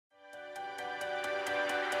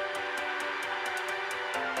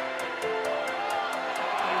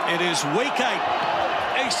It is week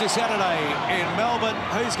 8, Easter Saturday in Melbourne.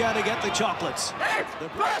 Who's going to get the chocolates? The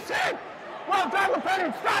first hit! Well done,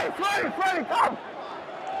 Penny. Stay, Freddie, come!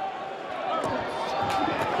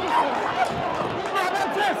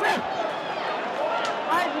 That's it!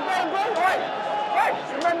 Mate, you better move, wait!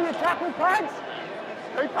 Remember your tackle pads?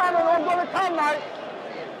 Keep coming, I'm going to come, mate.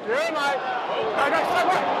 Yeah, mate. Go, stay,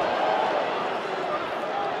 wait.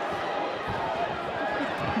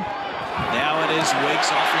 Now it is Weeks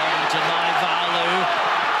offloading to Naivalu.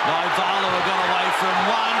 Naivalu have gone away from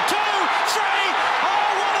 1, 2, 3.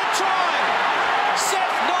 Oh, what a try!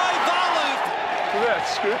 Seth Naivalu. Look at that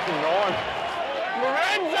scoop from 9.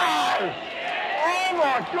 Lorenzo! Oh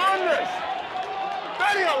my goodness!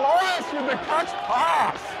 Benny Elias with the catch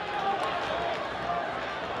pass.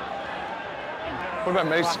 What about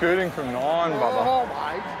me scooting from 9, Bubba? Oh,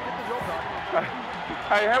 mate.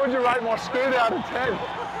 Hey, how would you rate my scoot out of 10?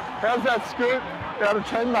 How's that scoot out of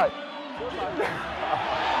 10, mate? With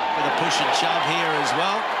a push and shove here as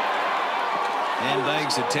well. And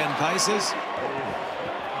Banks at 10 paces.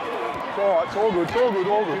 It's all right, it's all good.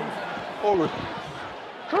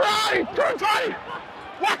 Karate!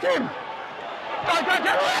 Whack him! Go,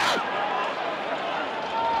 around!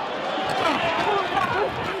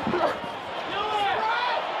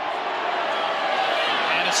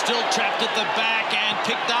 And it's still trapped at the back and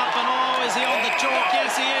picked up. And oh, is he on the chalk?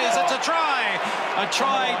 Yes, he is. It's a try. A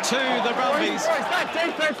try to the Brumbies. Boys, that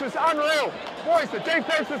defence was unreal. Boys, the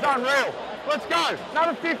defence was unreal. Let's go.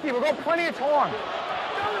 Another 50. We've got plenty of time.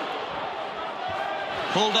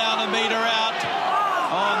 Pull down a metre out.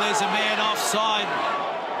 Oh, and there's a man offside.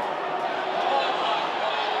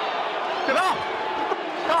 Get up!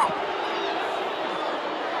 Come!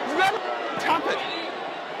 Tap it!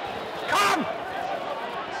 Come!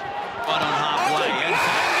 One on halfway. And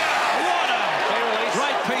what a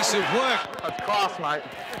great piece of work. That's class, mate.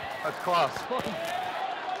 That's class.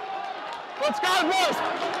 Let's go, boys!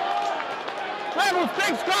 Levels,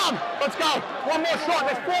 big scrum! Let's go. One more shot.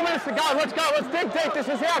 There's 4 minutes to go. Let's go. Let's dig deep. This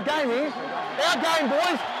is our game here. Our game,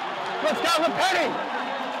 boys. Let's go, Lepetti.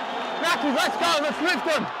 Mackie, let's go. Let's lift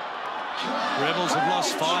them. Rebels have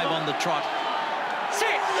lost 5 on the trot.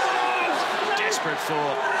 Desperate for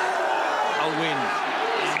a win.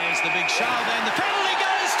 And there's the big shove, and the penalty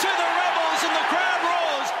goes to the Rebels, and the crowd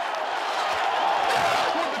roars.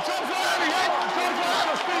 The job's not over yet. The job's not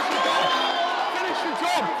over. Finish the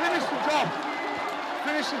job.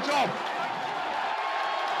 Finish the job.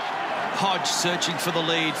 Hodge searching for the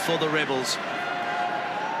lead for the Rebels.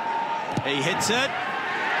 He hits it.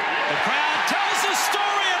 The crowd tells the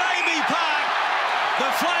story at Amy Park. The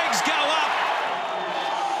flags go up.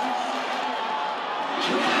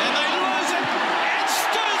 And they lose it. And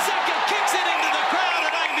Sturzaka kicks it into the crowd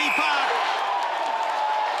at Amy Park.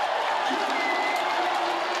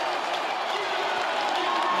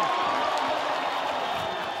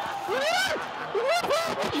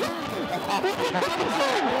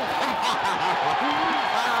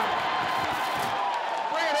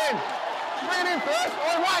 Bring it in first.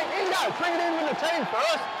 Oh, wait, Ingo, bring it in with the team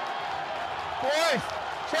first. Boys,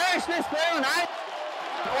 cherish this feeling, eh?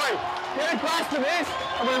 Oi, get across to this,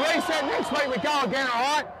 and we reset next week. We go again, all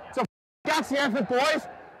right? So gutsy effort, boys.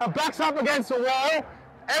 Our backs up against the wall.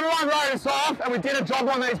 Everyone wrote us off, and we did a job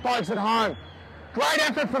on these blokes at home. Great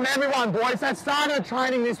effort from everyone, boys. That started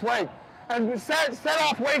training this week. And we set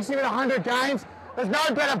off weeks with 100 games. There's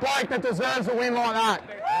no better bloke that deserves a win like that.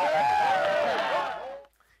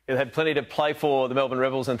 They had plenty to play for, the Melbourne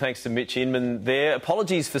Rebels, and thanks to Mitch Inman there.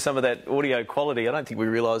 Apologies for some of that audio quality. I don't think we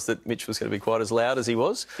realised that Mitch was going to be quite as loud as he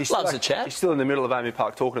was. Loves a chat. He's still in the middle of Amy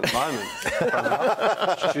Park talking at the moment.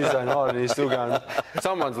 Tuesday night, and he's still going,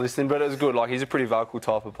 someone's listening, but it was good. Like, he's a pretty vocal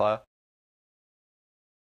type of player.